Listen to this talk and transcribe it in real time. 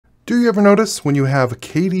Do you ever notice when you have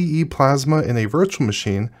KDE Plasma in a virtual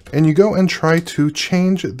machine and you go and try to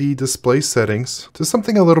change the display settings to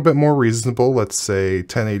something a little bit more reasonable, let's say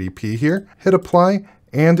 1080p here, hit apply,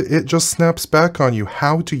 and it just snaps back on you?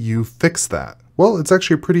 How do you fix that? Well, it's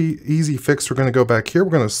actually a pretty easy fix. We're going to go back here.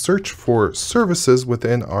 We're going to search for services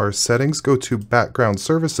within our settings, go to background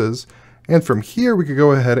services, and from here we could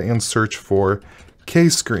go ahead and search for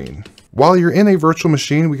K-Screen. While you're in a virtual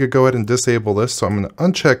machine, we could go ahead and disable this. So I'm going to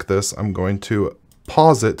uncheck this. I'm going to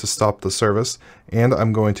pause it to stop the service, and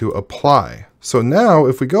I'm going to apply. So now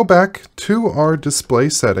if we go back to our display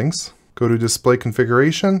settings, go to display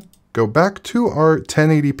configuration, go back to our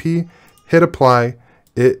 1080p, hit apply,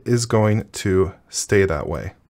 it is going to stay that way.